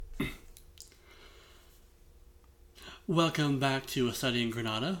Welcome back to A Study in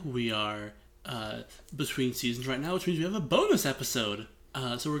Granada. We are between seasons right now, which means we have a bonus episode.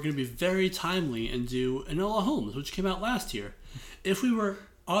 So we're going to be very timely and do Enola Holmes, which came out last year. If we were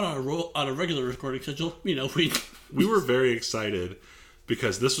on a regular recording schedule, we were very excited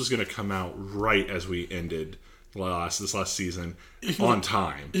because this was going to come out right as we ended this last season on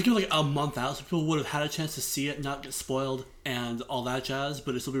time. It could be like a month out, so people would have had a chance to see it, not get spoiled, and all that jazz.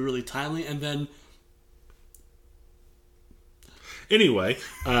 But it'll be really timely, and then. Anyway,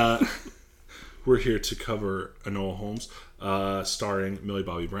 we're here to cover Enola Holmes, starring Millie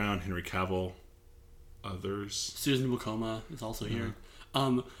Bobby Brown, Henry Cavill, others. Susan Wokoma is also here.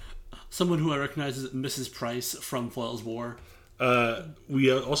 Someone who I recognize as Mrs. Price from Foyle's War.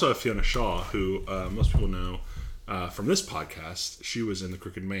 We also have Fiona Shaw, who most people know from this podcast. She was in The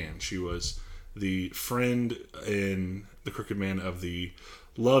Crooked Man. She was the friend in The Crooked Man of the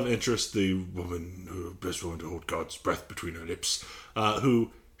love interest, the woman, best woman to hold God's breath between her lips, who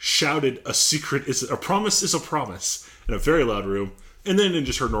shouted a promise is a promise in a very loud room, and then in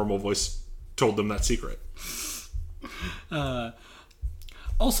just her normal voice told them that secret.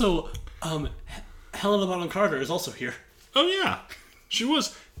 Also, Helena Bonham Carter is also here. Oh yeah, she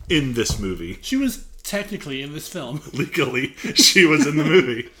was in this movie. She was technically in this film. Legally, she was in the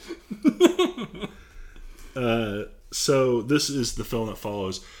movie. So this is the film that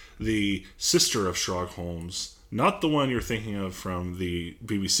follows the sister of Sherlock Holmes, not the one you're thinking of from the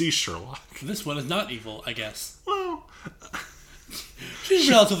BBC Sherlock. This one is not evil, I guess. Well, she's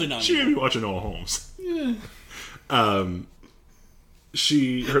relatively not she evil. may be watching Enola Holmes. Yeah.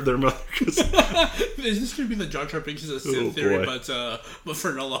 She heard their mother. Is this going to be the Jar Jar Binks' a Sith theory, but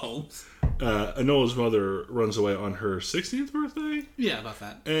for Enola Holmes? Enola's mother runs away on her 16th birthday? Yeah, about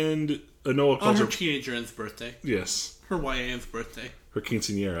that. And Enola calls on her teenager nth birthday. Yes. Her YA-nth birthday. Her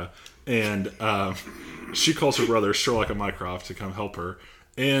quinceañera. And she calls her brother, Sherlock and Mycroft, to come help her.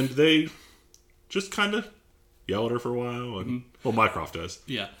 And they just kind of yell at her for a while. And, well, Mycroft does.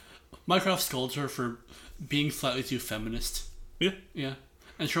 Yeah. Mycroft scolds her for being slightly too feminist. Yeah. Yeah.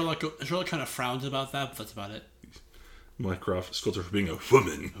 And Sherlock kind of frowns about that, but that's about it. Mycroft scolds her for being a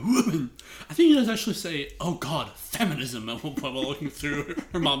woman. Woman! I think he does actually say, oh god, feminism, while looking through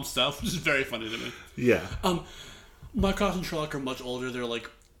her mom's stuff, which is very funny to me. Yeah. Mycroft and Sherlock are much older. They're like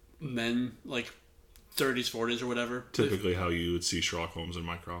men, like 30s, 40s or whatever. Typically how you would see Sherlock Holmes and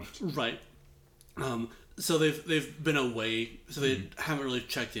Mycroft. Right. So they've been away, so they haven't really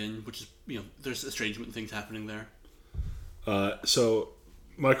checked in, which is, there's estrangement things happening there. So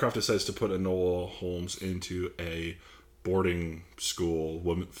Mycroft decides to put Enola Holmes into a boarding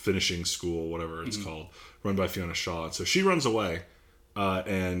school, finishing school, whatever it's called, run by Fiona Shaw. So she runs away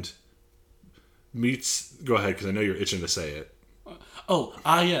and meets... Go ahead, because I know you're itching to say it.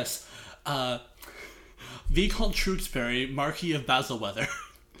 Yes. Viscount Tewkesbury, Marquis of Basilweather.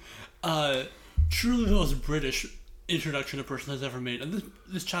 Truly the most British introduction a person has ever made. And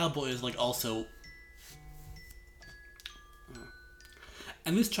this child boy is also...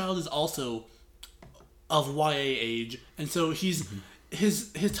 And this child is also of YA age, and so his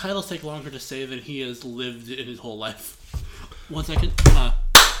titles take longer to say than he has lived in his whole life. 1 second. I'm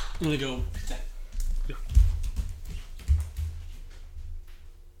gonna go. Yeah.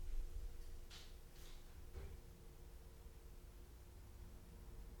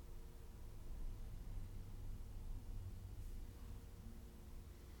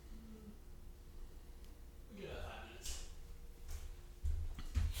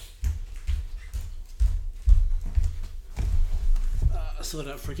 So that I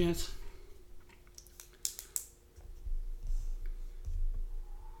don't forget.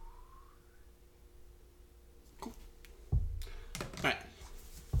 Cool. Alright.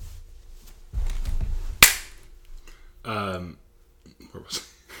 Where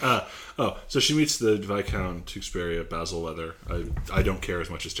was I? So she meets the Viscount Tewkesbury of Basilweather. I don't care as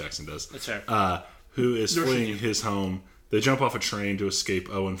much as Jackson does. That's fair. Who is fleeing his home. They jump off a train to escape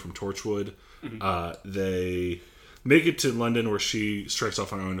Owen from Torchwood. They make it to London, where she strikes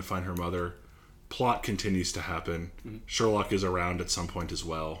off on her own to find her mother. Plot continues to happen. Sherlock is around at some point as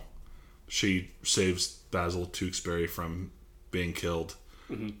well. She saves Basil Tewkesbury from being killed.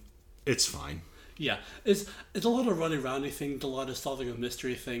 It's fine. Yeah, it's a lot of running around things, a lot of solving of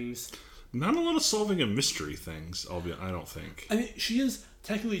mystery things. Not a lot of solving of mystery things, I don't think. I mean, she is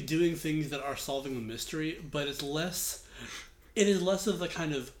technically doing things that are solving a mystery, but it is less of the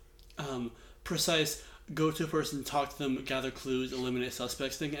kind of precise go to a person, talk to them, gather clues, eliminate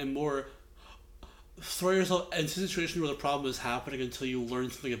suspects thing, and more throw yourself into a situation where the problem is happening until you learn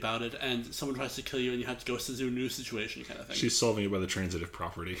something about it, and someone tries to kill you and you have to go to a new situation kind of thing. She's solving it by the transitive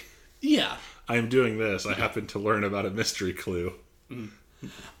property. Yeah. I am doing this. I happen to learn about a mystery clue.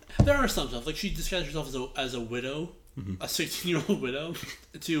 There are some stuff. Like, she disguised herself as a widow, a 16-year-old widow,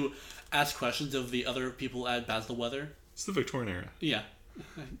 to ask questions of the other people at Basil Weather. It's the Victorian era. Yeah,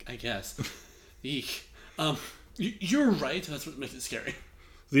 I guess. Eek. You're right. That's what makes it scary.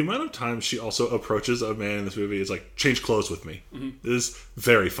 The amount of times she also approaches a man in this movie is like, change clothes with me. Is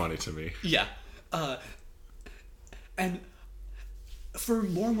very funny to me. Yeah. And for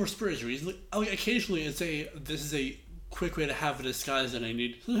more and more spurious reasons, like occasionally this is a quick way to have a disguise that I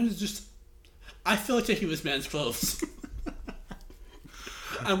need. Sometimes it's just, I feel like taking this man's clothes.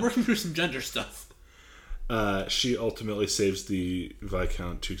 I'm working through some gender stuff. She ultimately saves the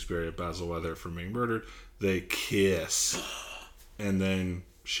Viscount Tewkesbury of Basil Weather from being murdered. They kiss. And then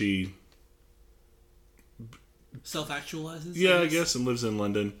she self-actualizes? Yeah, I guess, and lives in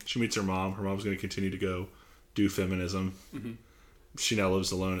London. She meets her mom. Her mom's going to continue to go do feminism. She now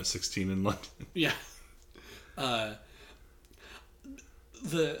lives alone at 16 in London. Yeah.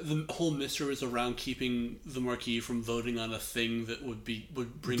 The whole mystery was around keeping the Marquis from voting on a thing that would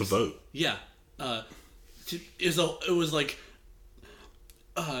bring the vote. Yeah. It was like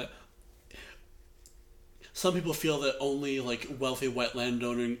some people feel that only like wealthy white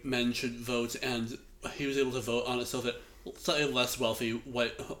landowning men should vote, and he was able to vote on it so that slightly less wealthy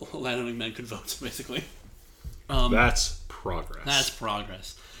white landowning men could vote. Basically, that's progress. That's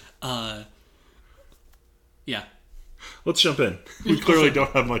progress. Yeah. Let's jump in. We clearly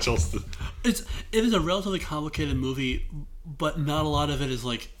don't have much else to. It is a relatively complicated movie, but not a lot of it is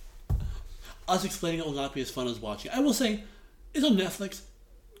like us explaining it will not be as fun as watching. I will say, it's on Netflix.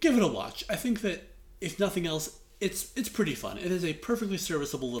 Give it a watch. I think that if nothing else, it's pretty fun. It is a perfectly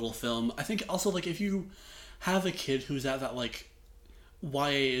serviceable little film. I think also like if you have a kid who's at that like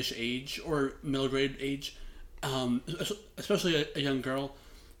YA-ish age or middle grade age, especially a young girl,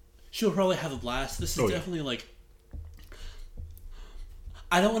 she'll probably have a blast. This is definitely like.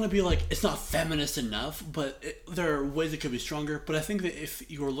 I don't want to be like, it's not feminist enough, but there are ways it could be stronger. But I think that if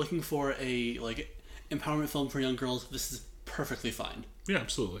you are looking for a like empowerment film for young girls, this is perfectly fine. Yeah,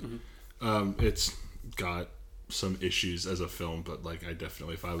 absolutely. It's got some issues as a film, but like I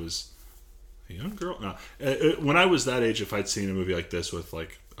definitely, if I was a young girl, when I was that age, if I'd seen a movie like this with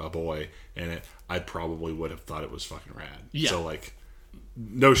like a boy in it, I probably would have thought it was fucking rad. Yeah. So like,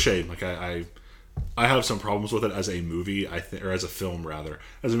 no shade. Like I have some problems with it as a movie, I think, or as a film rather.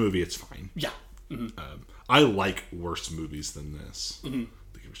 As a movie, it's fine. Yeah. I like worse movies than this. The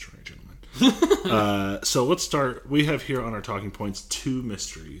Extraordinary Gentleman. So let's start. We have here on our talking points 2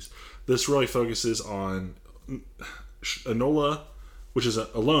 mysteries. This really focuses on Enola, which is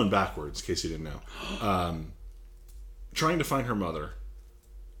alone backwards, in case you didn't know, trying to find her mother.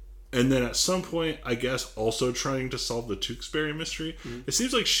 And then at some point, I guess, also trying to solve the Tewkesbury mystery. It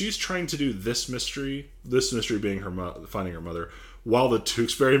seems like she's trying to do this mystery being her finding her mother, while the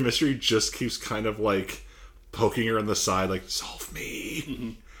Tewkesbury mystery just keeps kind of like poking her in the side, like, solve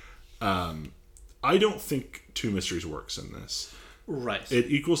me. I don't think 2 mysteries works in this. Right. It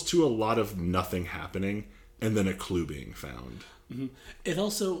equals to a lot of nothing happening and then a clue being found. It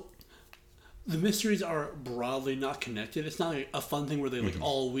also... The mysteries are broadly not connected. It's not like a fun thing where they like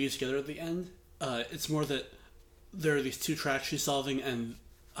all weave together at the end. It's more that there are these 2 tracks she's solving, and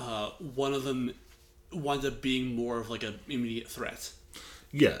one of them winds up being more of like an immediate threat.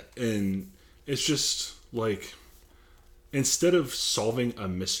 Yeah, and it's just like instead of solving a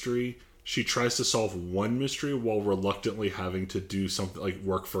mystery, she tries to solve one mystery while reluctantly having to do something like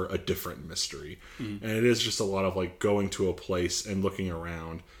work for a different mystery. And it is just a lot of like going to a place and looking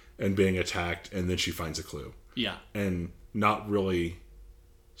around and being attacked, and then she finds a clue. Yeah. And not really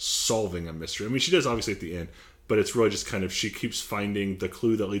solving a mystery. I mean, she does obviously at the end, but it's really just kind of, she keeps finding the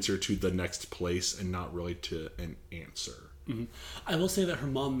clue that leads her to the next place and not really to an answer. I will say that her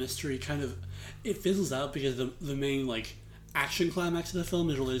mom mystery kind of, it fizzles out because the main, like, action climax of the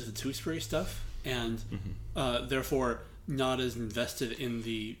film is related to the Tewkesbury stuff, and therefore not as invested in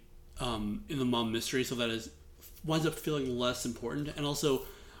the mom mystery, so that is winds up feeling less important, and also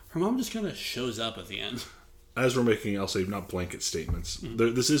her mom just kind of shows up at the end. As we're making, I'll say, not blanket statements.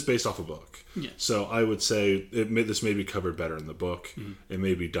 This is based off a book. Yeah. So I would say this may be covered better in the book. It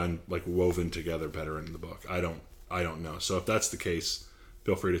may be done, like, woven together better in the book. I don't know. So if that's the case,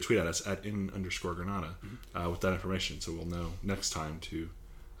 feel free to tweet at us at @in_Granada with that information, so we'll know next time to,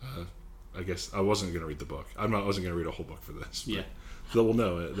 I guess, I wasn't going to read the book. I wasn't going to read a whole book for this. Yeah. So we'll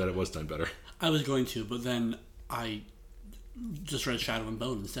know that it was done better. I was going to, but then I just read Shadow and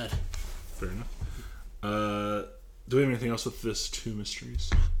Bone instead. Fair enough. Do we have anything else with this 2 mysteries?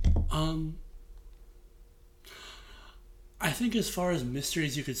 I think as far as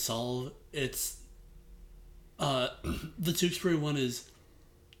mysteries you could solve, it's the Tewksbury one is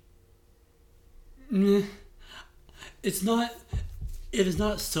meh. It's not. It is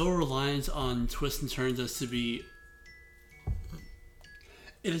not so reliant on twists and turns as to be.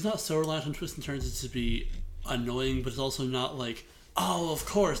 It is not so reliant on twists and turns as to be annoying, but it's also not like, oh, of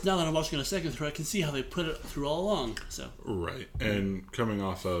course, now that I'm watching it a second through, I can see how they put it through all along. So right, and coming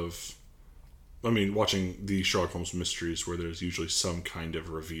off of, watching the Sherlock Holmes mysteries where there's usually some kind of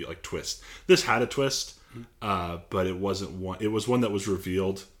reveal, like twist. This had a twist, but it wasn't one. It was one that was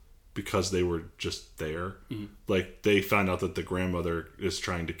revealed because they were just there. Mm-hmm. Like, they found out that the grandmother is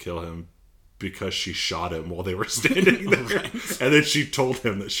trying to kill him because she shot him while they were standing there. Right. And then she told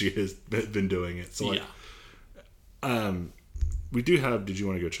him that she has been doing it. So, like, we do have... Did you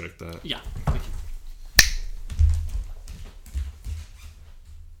want to go check that? Yeah. Thank you.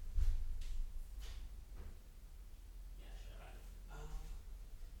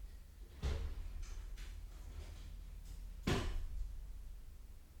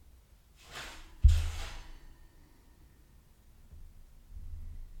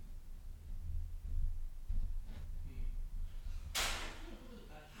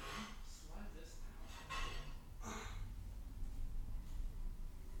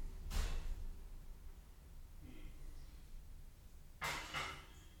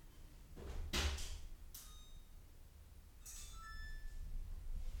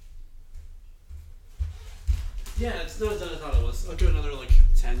 Yeah, it's not as done as I thought it was. I'll do another,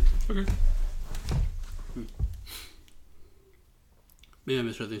 10. Okay. Maybe I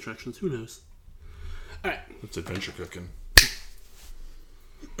misread the instructions. Who knows? Alright. It's adventure cooking.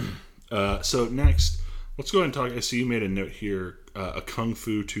 So next, let's go ahead and talk. I see you made a note here. A Kung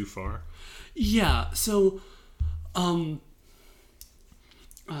Fu Too Far. Yeah, so... Susan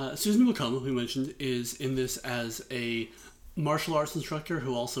McComb, who we mentioned, is in this as a martial arts instructor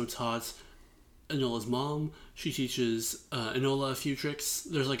who also taught Enola's mom. She teaches Enola a few tricks.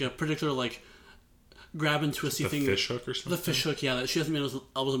 There's a particular grab and twisty thing. The fish hook or something? The fish hook, yeah. That she hasn't been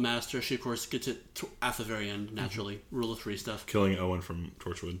able to master. She of course gets it at the very end naturally. Mm-hmm. Rule of 3 stuff. Killing Owen from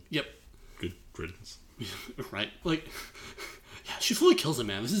Torchwood. Yep. Good riddance. Right. Yeah, she fully kills him,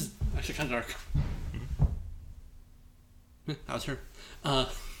 man. This is actually kind of dark. Mm-hmm. That was her.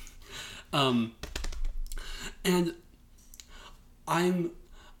 And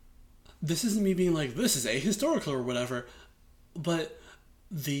this isn't me being like, this is ahistorical or whatever, but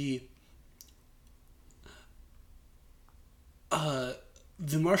the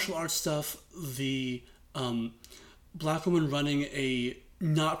martial arts stuff, the black woman running a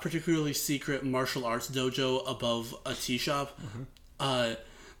not particularly secret martial arts dojo above a tea shop,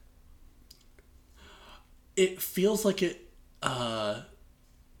 it feels like it, how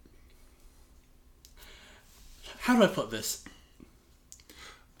do I put this?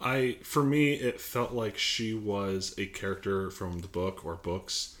 For me, it felt like she was a character from the book or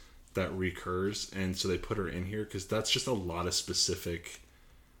books that recurs, and so they put her in here because that's just a lot of specific,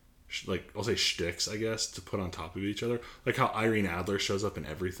 I'll say shticks, I guess, to put on top of each other. Like how Irene Adler shows up in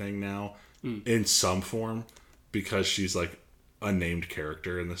everything now in some form because she's a named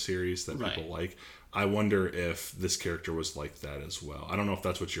character in the series that people like. I wonder if this character was like that as well. I don't know if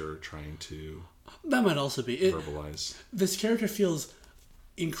that's what you're trying to... That might also be it. Verbalize. This character feels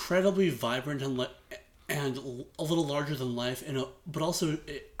incredibly vibrant and a little larger than life, but also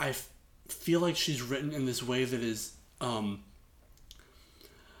I feel like she's written in this way that is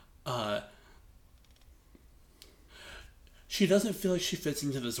she doesn't feel like she fits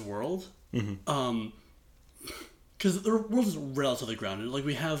into this world, because the world is relatively grounded.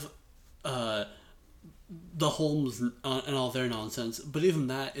 We have the Holmes and all their nonsense, but even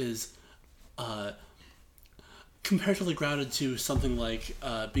that is comparatively grounded to something like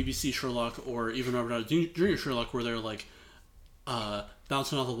BBC Sherlock or even Robert Downey Jr. Sherlock, where they're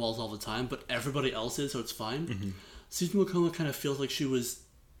bouncing off the walls all the time, but everybody else is, so it's fine. Mm-hmm. Susan McComb kind of feels like she was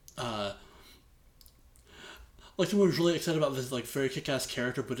someone was really excited about this very kick-ass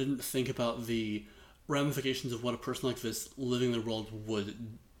character, but didn't think about the ramifications of what a person like this living in the world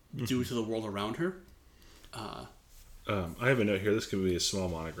would do to the world around her. I have a note here. This could be a small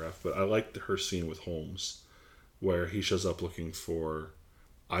monograph, but I liked her scene with Holmes, where he shows up looking for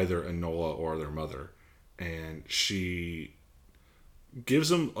either Enola or their mother, and she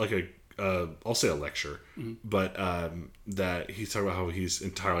gives him I'll say a lecture, but that he's talking about how he's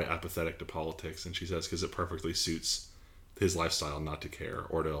entirely apathetic to politics, and she says because it perfectly suits his lifestyle not to care,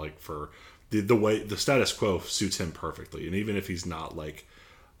 or to for the way the status quo suits him perfectly, and even if he's not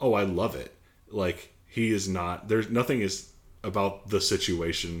oh, I love it, he is not. There's nothing is about the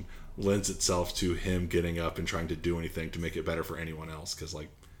situation lends itself to him getting up and trying to do anything to make it better for anyone else, because like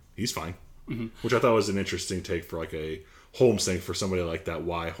he's fine. Mm-hmm. Which I thought was an interesting take for like a Holmes thing, for somebody like that.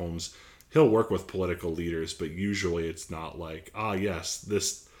 Why Holmes, he'll work with political leaders, but usually it's not like, yes,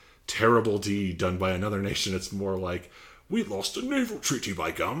 this terrible deed done by another nation. It's more like, we lost a naval treaty,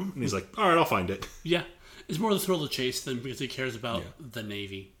 by gum. And he's like, all right, I'll find it. Yeah. It's more the thrill of the chase than because he cares about the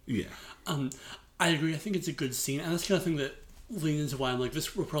Navy. Yeah. I agree. I think it's a good scene. And that's the kind of thing that leans into why I'm like,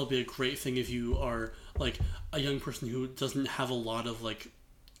 this would probably be a great thing if you are like a young person who doesn't have a lot of like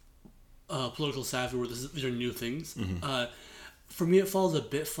political savvy where these are new things. Mm-hmm. For me, it falls a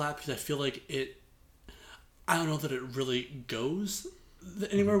bit flat because I feel like I don't know that it really goes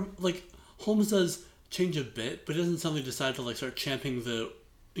anywhere. Mm-hmm. Like, Holmes does change a bit, but he doesn't suddenly decide to like start championing the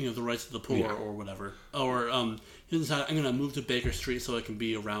rights of the poor or whatever. Or he doesn't decide, I'm going to move to Baker Street so I can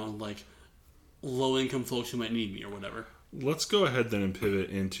be around like low income folks who might need me or whatever. Let's go ahead then and pivot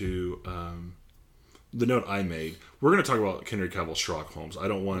into the note I made. We're going to talk about Henry Cavill's Sherlock Holmes. I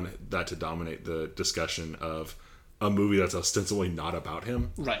don't want that to dominate the discussion of a movie that's ostensibly not about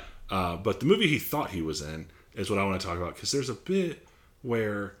him. Right. But the movie he thought he was in is what I want to talk about, because there's a bit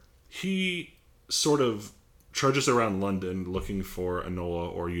where he sort of trudges around London looking for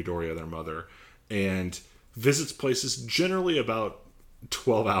Enola or Eudora, their mother, and visits places generally about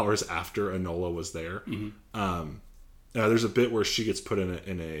 12 hours after Enola was there. Mm-hmm. There's a bit where she gets put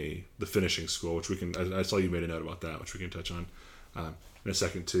in the finishing school, which we can. I saw you made a note about that, which we can touch on in a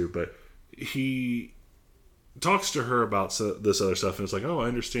second too. But he talks to her about this other stuff, and it's like, oh, I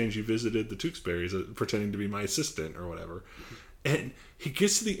understand you visited the Tewkesbury's pretending to be my assistant or whatever. And he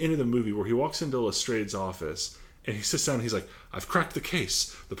gets to the end of the movie where he walks into Lestrange's office and he sits down and he's like, I've cracked the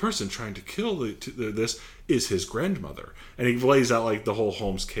case. The person trying to kill this is his grandmother. And he lays out like the whole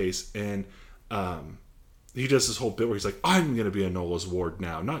Holmes case, and he does this whole bit where he's like, I'm going to be Enola's ward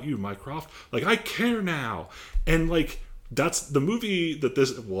now, not you, Mycroft. Like, I care now. And like, that's the movie that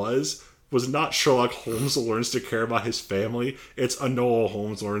this was not Sherlock Holmes learns to care about his family. It's Enola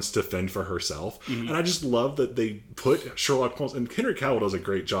Holmes learns to fend for herself. Mm-hmm. And I just love that they put Sherlock Holmes, and Henry Cavill does a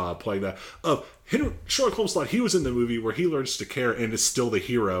great job playing that. Sherlock Holmes thought he was in the movie where he learns to care and is still the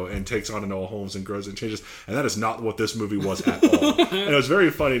hero and takes on Enola Holmes and grows and changes. And that is not what this movie was at all. And it was very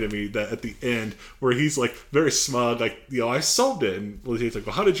funny to me that at the end where he's like very smug, like, I solved it. And he's like,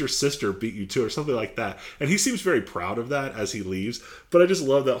 well, how did your sister beat you to, or something like that. And he seems very proud of that as he leaves. But I just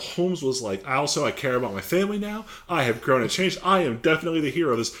love that Holmes was like, I care about my family now. I have grown and changed. I am definitely the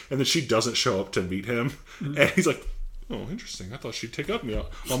hero of this. And then she doesn't show up to meet him. Mm-hmm. And he's like, oh, interesting. I thought she'd take up me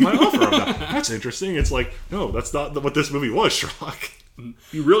on my offer of that. That's interesting. It's like, no, that's not what this movie was, Sherlock.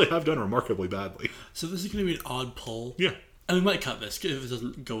 You really have done remarkably badly. So this is going to be an odd pull. Yeah. And we might cut this if it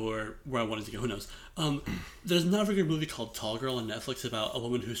doesn't go where I wanted to go. Who knows? There's another good movie called Tall Girl on Netflix about a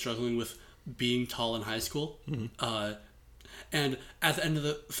woman who's struggling with being tall in high school. Mm-hmm. And at the end of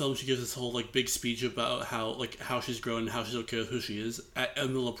the film, she gives this whole like big speech about how she's grown and how she's okay with who she is at the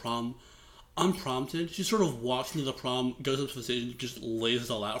middle of prom. Unprompted, she sort of walks into the prom, goes up to the stage, and just lays it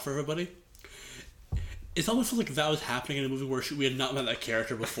all out for everybody. It's almost like that was happening in a movie where we had not met that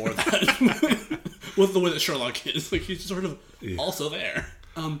character before that. With the way that Sherlock is, like, he's sort of also there.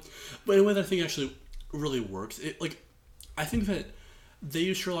 But in a way that I think actually really works. I think that they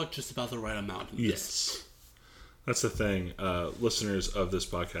use Sherlock just about the right amount. Yes, that's the thing. Listeners of this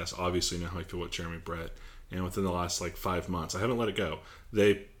podcast obviously know how I feel with Jeremy Brett. And within the last 5 months, I haven't let it go.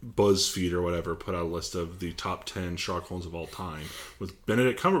 They, BuzzFeed or whatever, put out a list of the top 10 Sherlock Holmes of all time, with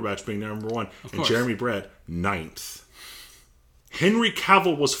Benedict Cumberbatch being number 1 and Jeremy Brett 9th. Henry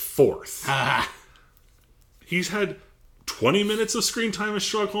Cavill was 4th. He's had 20 minutes of screen time as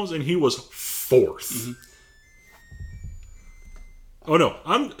Sherlock Holmes, and he was 4th. Mm-hmm. Oh no,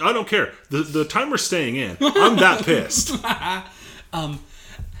 I don't care. The timer's staying in. I'm that pissed. And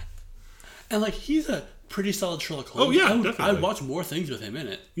he's a pretty solid Sherlock Holmes. Oh yeah, definitely. I'd watch more things with him in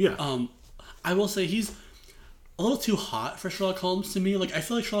it. Yeah. I will say he's a little too hot for Sherlock Holmes to me. I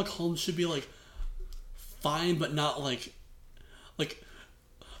feel like Sherlock Holmes should be fine, but not like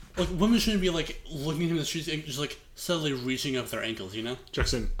women shouldn't be looking at him in the streets and just subtly reaching up their ankles, you know?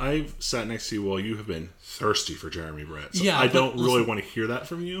 Jackson, I've sat next to you while you have been thirsty for Jeremy Brett. So yeah, I don't really want to hear that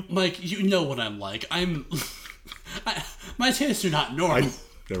from you. Mike, you know what I'm like. My tastes are not normal.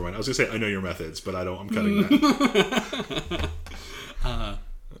 Never mind. I was going to say, I know your methods, but I don't. I'm cutting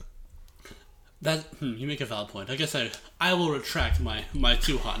that. You make a valid point. I guess I will retract my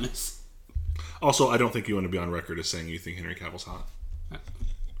too hotness. Also, I don't think you want to be on record as saying you think Henry Cavill's hot.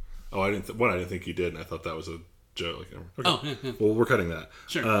 Oh, I didn't think you did, and I thought that was a joke. Okay. Oh, yeah. Well, we're cutting that.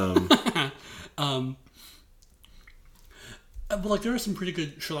 Sure. But like there are some pretty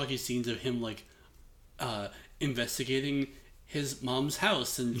good Sherlock-y scenes of him like investigating his mom's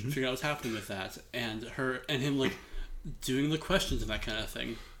house and figuring out what's happening with that, and him like doing the questions and that kind of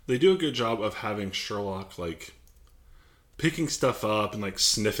thing. They do a good job of having Sherlock like picking stuff up and like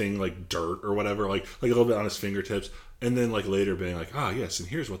sniffing like dirt or whatever, like a little bit on his fingertips, and then like later being like, yes, and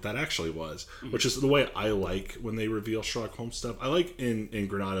here's what that actually was, which is the way I like when they reveal Sherlock Holmes stuff. I like in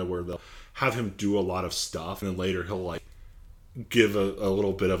Granada where they'll have him do a lot of stuff, and then later he'll like give a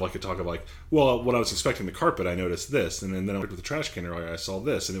little bit of like a talk of like, well, when I was inspecting the carpet, I noticed this, and then I looked at the trash can earlier, I saw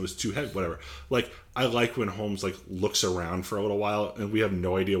this, and it was too heavy, whatever. Like, I like when Holmes like looks around for a little while, and we have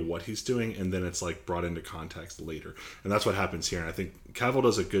no idea what he's doing, and then it's like brought into context later, and that's what happens here. And I think Cavill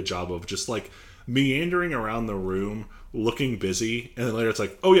does a good job of just like meandering around the room, looking busy, and then later it's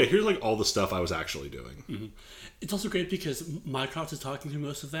like, oh yeah, here's like all the stuff I was actually doing. Mm-hmm. It's also great because Mycroft is talking through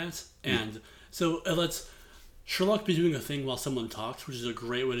most of that, and so it lets Sherlock be doing a thing while someone talks, which is a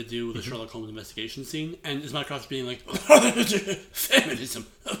great way to do the Sherlock Holmes investigation scene. And is Mycroft being like, feminism,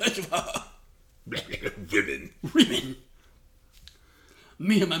 women,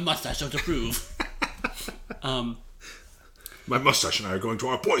 me and my mustache don't approve. My mustache and I are going to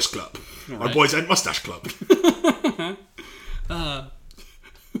our boys' club, right. Our boys and mustache club.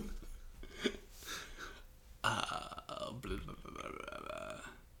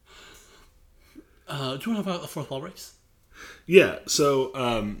 Do you want to talk about the fourth wall breaks? Yeah, so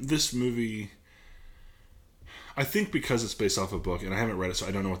this movie, I think because it's based off a book, and I haven't read it, so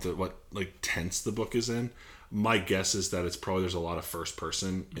I don't know what like tense the book is in. My guess is that it's probably there's a lot of first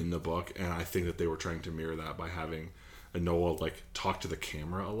person in the book, and I think that they were trying to mirror that by having Enola like talk to the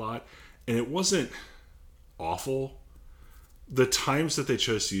camera a lot, and it wasn't awful. The times that they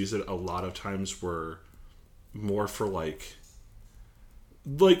chose to use it, a lot of times were more for a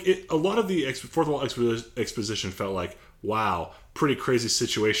lot of the fourth wall exposition felt like, wow, pretty crazy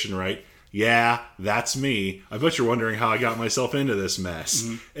situation, right? Yeah, that's me. I bet you're wondering how I got myself into this mess.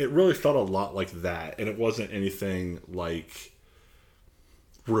 Mm-hmm. It really felt a lot like that, and it wasn't anything like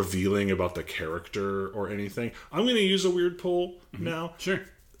revealing about the character or anything. I'm going to use a weird pull now. Sure.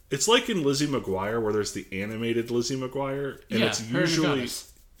 It's like in Lizzie McGuire, where there's the animated Lizzie McGuire, and it's usually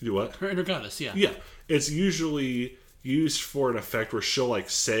what? Her inner goddess, yeah. Yeah, it's usually used for an effect where she'll like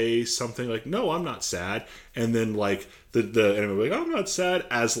say something like, no, I'm not sad, and then like the enemy will be like, I'm not sad,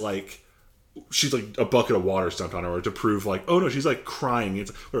 as like she's like a bucket of water dumped on her, or to prove like, oh no, she's like crying.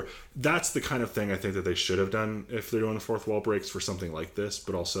 It's or that's the kind of thing I think that they should have done if they're doing the fourth wall breaks for something like this,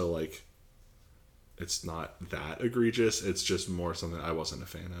 but also like it's not that egregious. It's just more something I wasn't a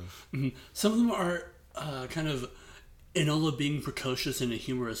fan of. Mm-hmm. Some of them are kind of Enola being precocious in a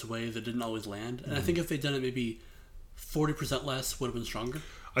humorous way that didn't always land, and I think if they'd done it maybe 40% less would have been stronger.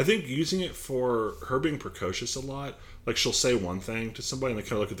 I think using it for her being precocious a lot, like she'll say one thing to somebody and they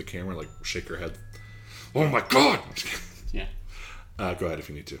kind of look at the camera and like shake her head. Oh my god! Yeah. Go ahead if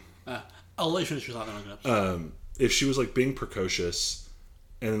you need to. I'll let you finish your thought on it. If she was like being precocious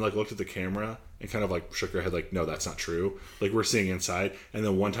and then like looked at the camera and kind of like shook her head like, no, that's not true. Like we're seeing inside. And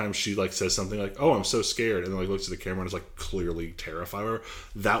then one time she like says something like, oh, I'm so scared. And then like looks at the camera and is like clearly terrified of her.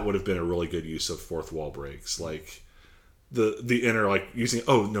 That would have been a really good use of fourth wall breaks. Like the inner like using,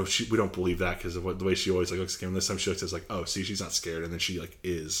 oh no, we don't believe that because of the way she always like looks at the camera. This time she looks at like, oh, see, she's not scared. And then she like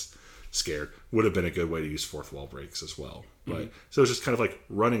is scared. Would have been a good way to use fourth wall breaks as well. But so it's just kind of like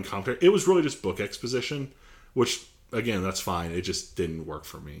running commentary. It was really just book exposition, which again, that's fine. It just didn't work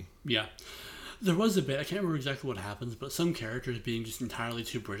for me. Yeah. There was a bit, I can't remember exactly what happens, but some characters being just entirely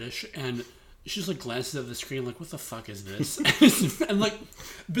too British, and she just like glances at the screen like, what the fuck is this? And like,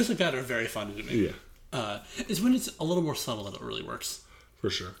 bits like that are very funny to me. Yeah. It's when it's a little more subtle that it really works. For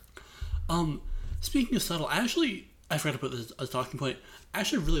sure. Speaking of subtle, I forgot to put this as a talking point, I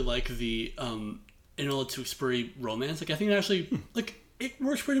actually really like the Enola Tewksbury romance. Like, I think it actually, like, it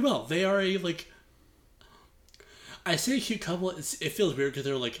works pretty well. They are a, like, I say a cute couple, it feels weird because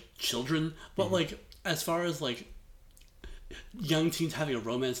they're, like, children, but, like, as far as, like, young teens having a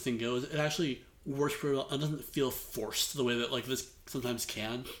romance thing goes, it actually works pretty well. It doesn't feel forced the way that, like, this sometimes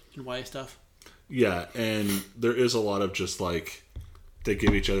can in YA stuff. Yeah, and there is a lot of just, like, they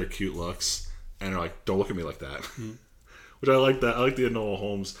give each other cute looks, and they're like, don't look at me like that. Which I like that. I like the Enola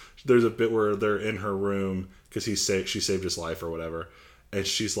Holmes. There's a bit where they're in her room because she saved his life or whatever, and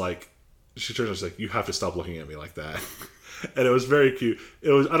she's like, she turns and she's like, you have to stop looking at me like that. And it was very cute. It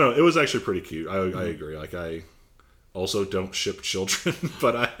was, I don't know, it was actually pretty cute. I agree. Like, I also don't ship children,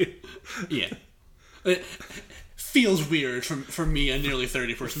 but yeah. It feels weird for me, a nearly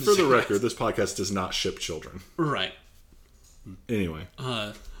 30 person. For the record, this podcast does not ship children. Right. Anyway.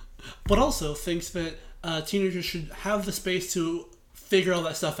 But also thinks that teenagers should have the space to figure all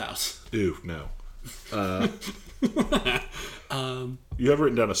that stuff out. Ew, no. You have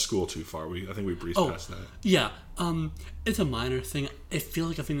written down a school too far. I think we breezed past that. Yeah. It's a minor thing. I feel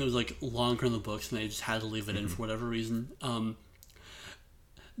like a thing that was like longer in the books and they just had to leave it in for whatever reason.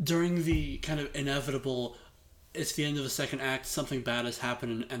 During the kind of inevitable, it's the end of the second act, something bad has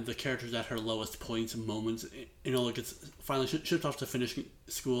happened, and the character's at her lowest points and moments. Enola gets finally shipped off to finish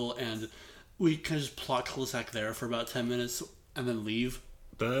school, and we kind of just plot cul-de-sac there for about 10 minutes and then leave.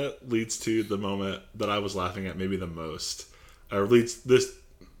 That leads to the moment that I was laughing at maybe the most.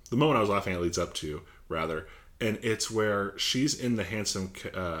 The moment I was laughing at leads up to, rather. And it's where she's in the handsome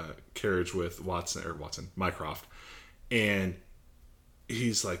carriage with Mycroft. And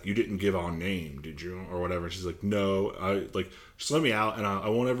he's like, you didn't give our name, did you? Or whatever. She's like, no, just let me out and I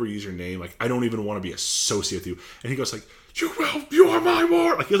won't ever use your name. Like, I don't even want to be associated with you. And he goes like, you are my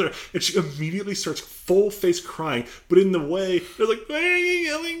ward. Like, and she immediately starts full face crying, but in the way, they're like, why are you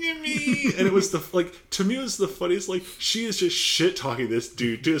yelling at me? And it was to me, it was the funniest. Like, she is just shit talking this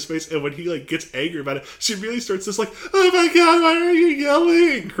dude to his face, and when he like gets angry about it, she immediately starts this like, oh my god, why are you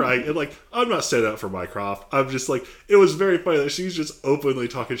yelling? Crying. And like, I'm not standing up for Mycroft. I'm just like, it was very funny that she's just openly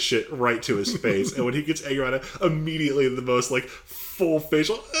talking shit right to his face, and when he gets angry about it, immediately the most like full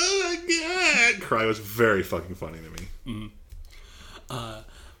facial, oh my god, cry was very fucking funny to me. Mm-hmm.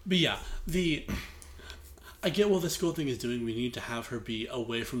 But yeah, I get what the school thing is doing. We need to have her be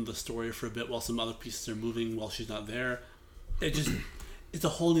away from the story for a bit while some other pieces are moving while she's not there. It's a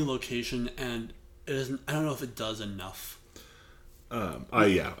whole new location, and it isn't. I don't know if it does enough. I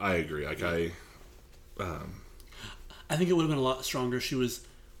agree. Like I think it would have been a lot stronger. She was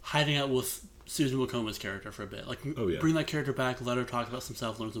hiding out with Susan Wacoma's character for a bit. Like, bring that character back, let her talk about some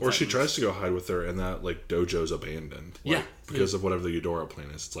stuff, learn some. Or she tries to go hide with her, and that like dojo's abandoned. Like, because of whatever the Eudora plan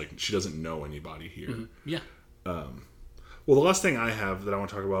is. It's like she doesn't know anybody here. Mm-hmm. Yeah. Well, the last thing I have that I want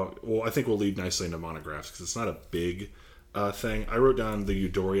to talk about, well, I think will lead nicely into monographs because it's not a big thing. I wrote down the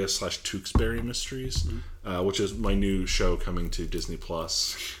Eudoria / Tewksbury Mysteries, which is my new show coming to Disney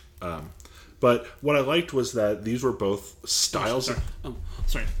Plus. But what I liked was that these were both styles.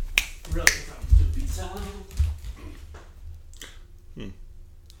 Sorry. Really? Pizza.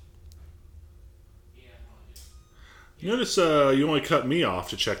 Notice you only cut me off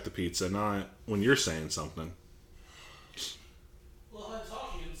to check the pizza, not when you're saying something. Well, I'm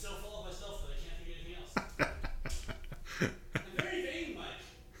talking and so full of myself that I can't think of anything else. I'm very vain,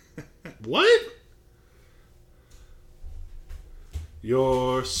 Mike. What?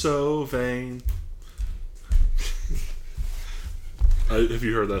 You're so vain. Have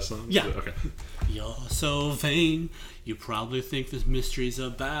you heard that song? Yeah. Okay. You're so vain. You probably think this mystery's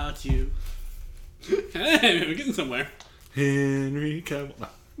about you. Hey, we're getting somewhere. Henry Cavill.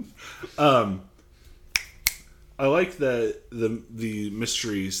 I like that the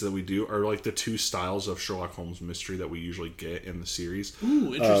mysteries that we do are like the two styles of Sherlock Holmes mystery that we usually get in the series.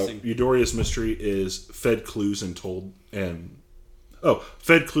 Ooh, interesting. Eudoria's mystery is fed clues and told their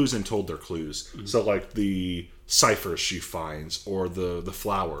clues. Mm-hmm. So like the ciphers she finds, or the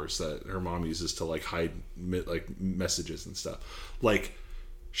flowers that her mom uses to like hide like messages and stuff. Like,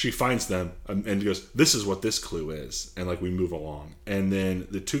 she finds them and goes, this is what this clue is, and like we move along. And then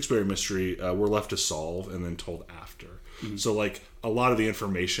the Tewksbury mystery, we're left to solve and then told after. Mm-hmm. So like a lot of the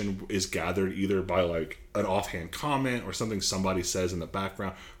information is gathered either by like an offhand comment or something somebody says in the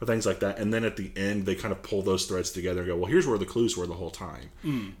background or things like that, and then at the end they kind of pull those threads together and go, well, here's where the clues were the whole time.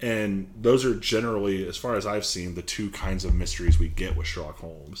 And those are generally, as far as I've seen, the two kinds of mysteries we get with Sherlock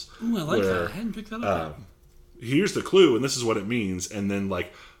Holmes. Ooh, I like that. I hadn't picked that up yet. Here's the clue and this is what it means, and then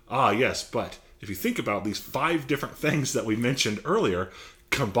like, yes, but if you think about these 5 different things that we mentioned earlier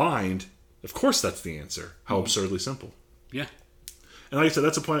combined, of course that's the answer. How absurdly simple. Yeah. And like I said,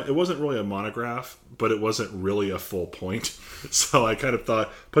 that's a point. It wasn't really a monograph, but it wasn't really a full point. So I kind of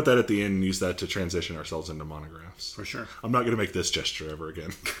thought, put that at the end and use that to transition ourselves into monographs. For sure. I'm not going to make this gesture ever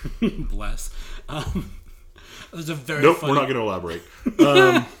again. Bless. There's a very Nope, funny... we're not going to elaborate.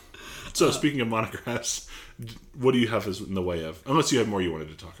 So speaking of monographs, what do you have in the way of? Unless you have more you wanted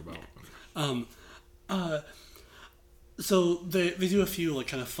to talk about. So they do a few like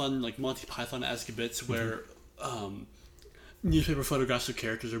kind of fun like Monty Python-esque bits where newspaper photographs of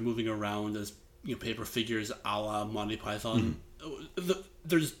characters are moving around as paper figures a la Monty Python.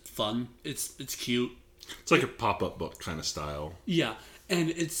 They're just fun. It's cute. It's like a pop-up book kind of style. Yeah, and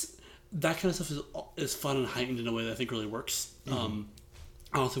it's that kind of stuff is fun and heightened in a way that I think really works.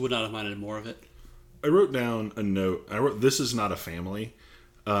 I honestly would not have minded more of it. I wrote down a note. I wrote, this is not a family.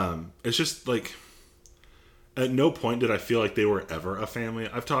 It's just like, at no point did I feel like they were ever a family.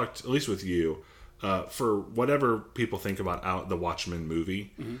 I've talked, at least with you, for whatever people think about the Watchmen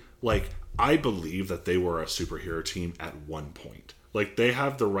movie, like, I believe that they were a superhero team at one point. Like, they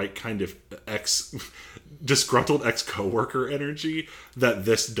have the right kind of disgruntled ex-coworker energy that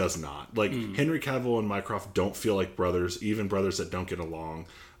this does not. Like, Henry Cavill and Mycroft don't feel like brothers, even brothers that don't get along.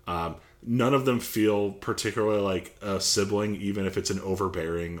 None of them feel particularly like a sibling, even if it's an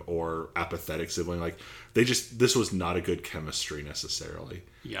overbearing or apathetic sibling. Like, this was not a good chemistry necessarily.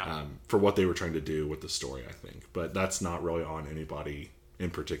 Yeah. For what they were trying to do with the story, I think. But that's not really on anybody in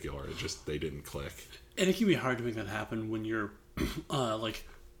particular. It just, they didn't click. And it can be hard to make that happen when you're, like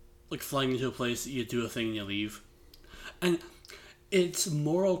flying into a place, you do a thing and you leave. And it's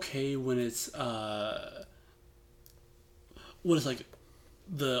more okay when it's like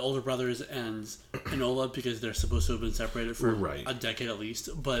the older brothers and Enola, because they're supposed to have been separated for a decade at least.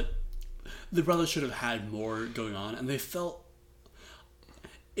 But the brothers should have had more going on, and they felt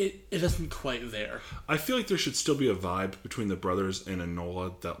it isn't quite there. I feel like there should still be a vibe between the brothers and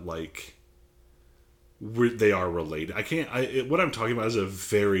Enola that, like, they are related. What I'm talking about is a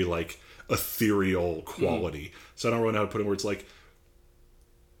very, like, ethereal quality. So I don't really know how to put it in words. Like,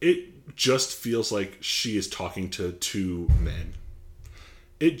 it just feels like she is talking to two men.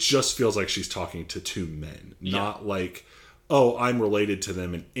 It just feels like she's talking to two men. Not like, oh, I'm related to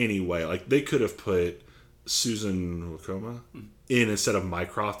them in any way. Like, they could have put Susan Wokoma in instead of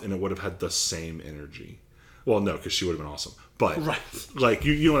Mycroft, and it would have had the same energy. Well, no, because she would have been awesome. But, like,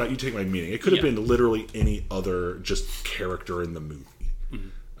 you know what, you take my meaning. It could have been literally any other just character in the movie.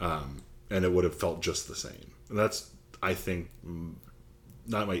 And it would have felt just the same. And that's, I think,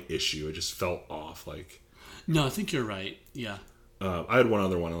 not my issue. It just felt off. Like, no, I think you're right. Yeah. I had one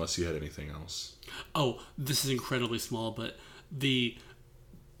other one, unless you had anything else. Oh, this is incredibly small, but the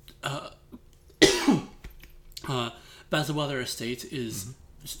Bassweather Estate is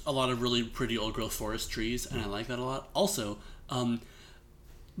a lot of really pretty old growth forest trees, and I like that a lot. Also,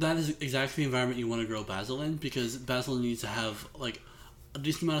 that is exactly the environment you want to grow basil in, because basil needs to have, like, a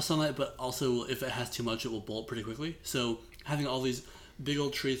decent amount of sunlight, but also if it has too much, it will bolt pretty quickly. So having all these big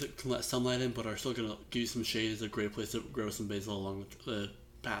old trees that can let sunlight in but are still going to give you some shade is a great place to grow some basil along the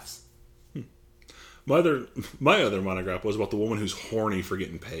paths. My other monograph was about the woman who's horny for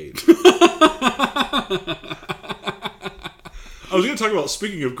getting paid. I was going to talk about,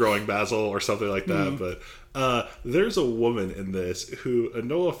 speaking of growing basil or something like that, but there's a woman in this who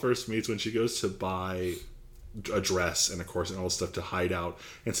Enola first meets when she goes to buy a dress and, of course, and all this stuff to hide out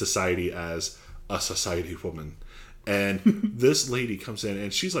in society as a society woman. And this lady comes in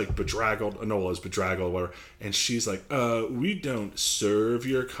and she's like bedraggled. Enola's bedraggled, whatever. And she's like, we don't serve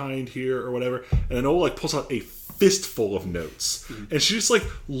your kind here or whatever. And Enola, like, pulls out a fistful of notes. And she just, like,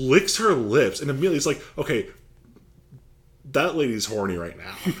 licks her lips. And immediately it's like, okay, that lady's horny right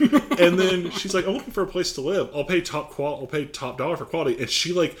now. And then she's like, I'm looking for a place to live. I'll pay top dollar for quality. And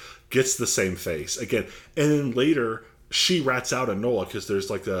she, like, gets the same face again. And then later, she rats out Enola because there's,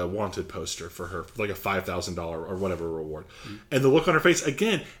 like, a wanted poster for her, like a $5,000 or whatever reward. And the look on her face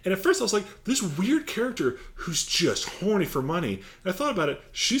again. And at first I was like, this weird character who's just horny for money. And I thought about it.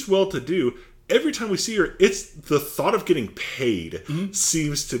 She's well-to-do. Every time we see her, it's the thought of getting paid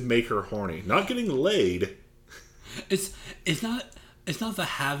seems to make her horny. Not getting laid. It's not the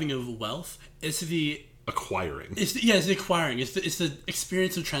having of wealth. It's the acquiring. It's the acquiring. It's the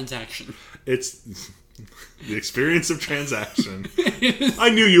experience of transaction. It's the experience of transaction. I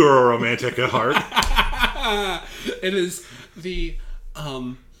knew you were a romantic at heart. It is the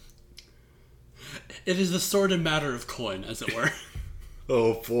sort of matter of coin, as it were.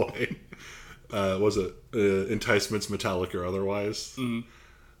 Oh boy, was it enticements, metallic or otherwise?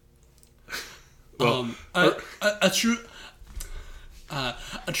 Well, a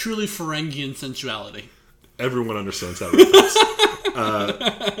truly Ferengian sensuality. Everyone understands that reference.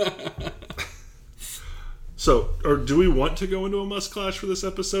 Or do we want to go into a must clash for this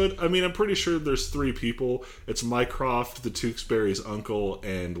episode? I mean, I'm pretty sure there's three people. It's Mycroft, the Tewksbury's uncle,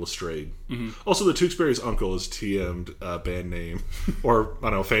 and Lestrade. Also, the Tewksbury's uncle is TM'd band name, or I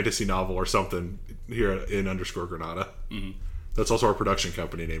don't know, fantasy novel or something here in _Granada. That's also our production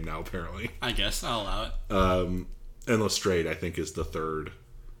company name now, apparently. I guess I'll allow it. And Lestrade, I think, is the third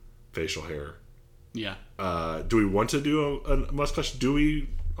facial hair. Yeah. Do we want to do a must clash? Do we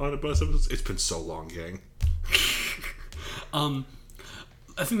on a bonus episode? It's been so long, gang. I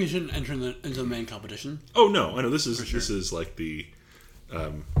think we shouldn't enter into the main competition. Oh no, I know this is like the.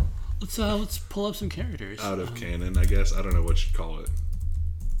 Let's pull up some characters out of canon, I guess. I don't know what you'd call it.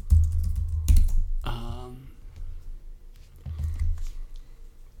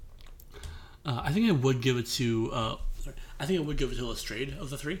 I think I would give it to. I think I would give it to Lestrade of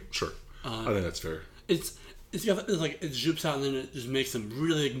the three. Sure. I think that's fair. It's like it zoops out and then it just makes them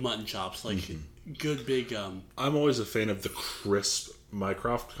really big mutton chops, like good big. I'm always a fan of the crisp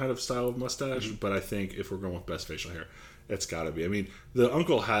Mycroft kind of style of mustache, but I think if we're going with best facial hair, it's got to be. I mean, the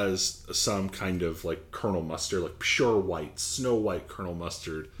uncle has some kind of like Colonel Mustard, like pure white, snow white Colonel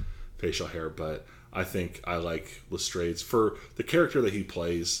Mustard facial hair, but I think I like Lestrade's for the character that he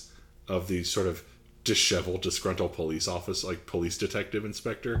plays of the sort of disheveled, disgruntled police office, like police detective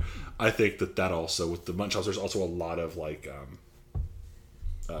inspector. I think that also with the mutton chops, there's also a lot of like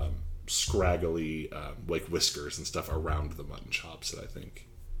scraggly like whiskers and stuff around the mutton chops that I think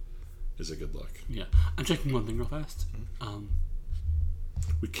is a good look. Yeah, I'm checking one thing real fast.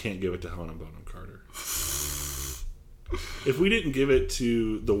 We can't give it to Helena Bonham Carter. If we didn't give it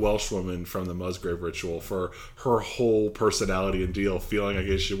to the Welsh woman from the Musgrave Ritual for her whole personality and deal, feeling like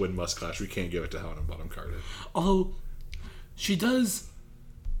she should win Musclash, we can't give it to Helena Bonham Carter. Although, she does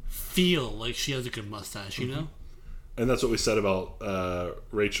feel like she has a good mustache, you know? And that's what we said about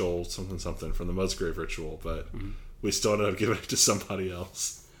Rachel something from the Musgrave Ritual, but we still ended up giving it to somebody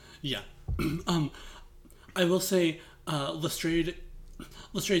else. Yeah. I will say, Lestrade's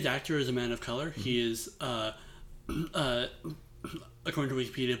actor is a man of color. He is... according to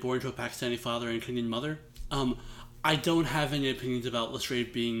Wikipedia, born to a Pakistani father and Kenyan mother. I don't have any opinions about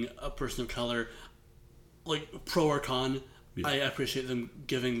Lestrade being a person of color, like pro or con. Yeah. I appreciate them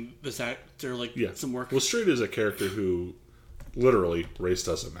giving this actor some work. Lestrade is a character who literally race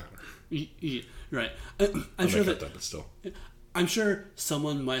doesn't matter. Right. I'm sure that, but still. I'm sure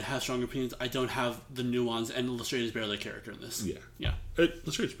someone might have strong opinions. I don't have the nuance, and Lestrade is barely a character in this. Yeah.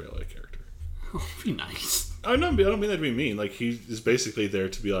 Lestrade's barely a character. Oh, be nice. I don't mean that to be mean. Like, he is basically there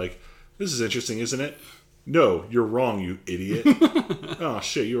to be like, this is interesting, isn't it? No, you're wrong, you idiot. Oh,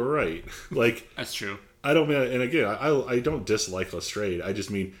 shit, you were right. Like, that's true. I don't mean, and again, I don't dislike Lestrade. I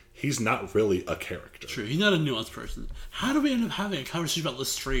just mean he's not really a character. True, he's not a nuanced person. How do we end up having a conversation about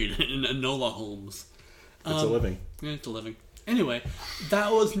Lestrade in Enola Holmes? It's a living. Yeah, it's a living. Anyway,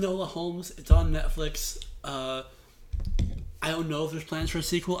 that was Enola Holmes. It's on Netflix. I don't know if there's plans for a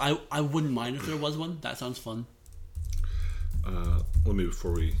sequel. I wouldn't mind if there was one. That sounds fun.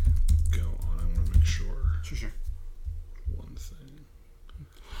 Before we go on, I want to make sure. Sure. One thing.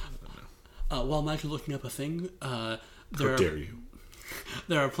 While Mike is looking up a thing, how dare you?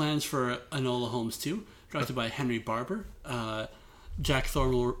 There are plans for Enola Holmes 2, directed by Henry Barber. Jack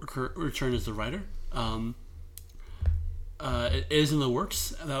Thorne will return as the writer. It is in the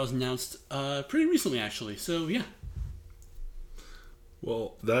works. That was announced pretty recently, actually. So, yeah.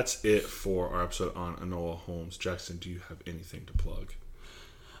 Well, that's it for our episode on Enola Holmes. Jackson, do you have anything to plug?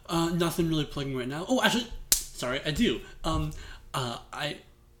 Nothing really plugging right now. Oh, actually, sorry, I do.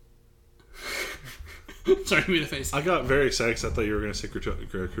 Sorry, me the face. I got very excited because I thought you were going to say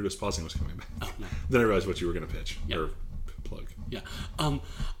Gratuitous Pausing was coming back. Oh, no. Then I realized what you were going to pitch or plug. Yeah.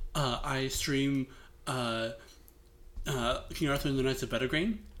 I stream King Arthur and the Knights of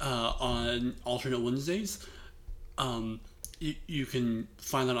Bettergrain on alternate Wednesdays. You can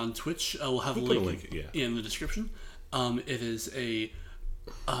find that on Twitch. We'll have a link in the description. It is a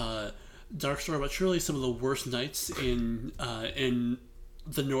dark story about truly some of the worst knights in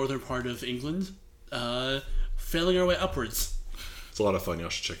the northern part of England, failing our way upwards. It's a lot of fun. Y'all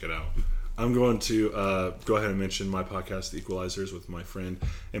should check it out. I'm going to go ahead and mention my podcast, The Equalizers, with my friend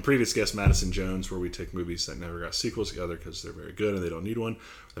and previous guest, Madison Jones, where we take movies that never got sequels together because they're very good and they don't need one.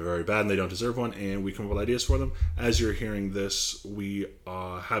 They're very bad and they don't deserve one, and we come up with ideas for them. As you're hearing this, we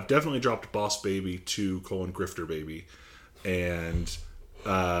have definitely dropped Boss Baby 2: Grifter Baby, and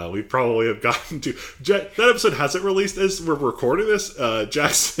we probably have gotten to... That episode hasn't released as we're recording this.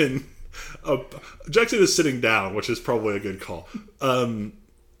 Jackson is sitting down, which is probably a good call.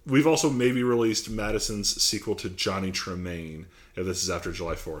 We've also maybe released Madison's sequel to Johnny Tremaine, if this is after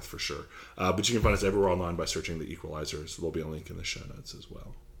July 4th for sure. But you can find us everywhere online by searching The Equalizers. There'll be a link in the show notes as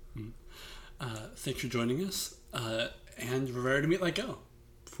well. Thanks for joining us, and we're ready to meet like go.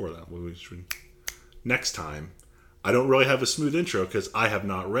 Before that, next time, I don't really have a smooth intro because I have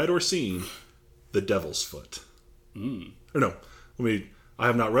not read or seen The Devil's Foot. Or no, I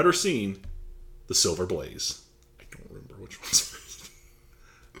have not read or seen The Silver Blaze. I don't remember which one's first.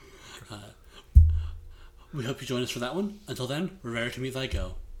 We hope you join us for that one. Until then, we're ready to meet thy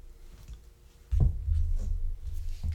go.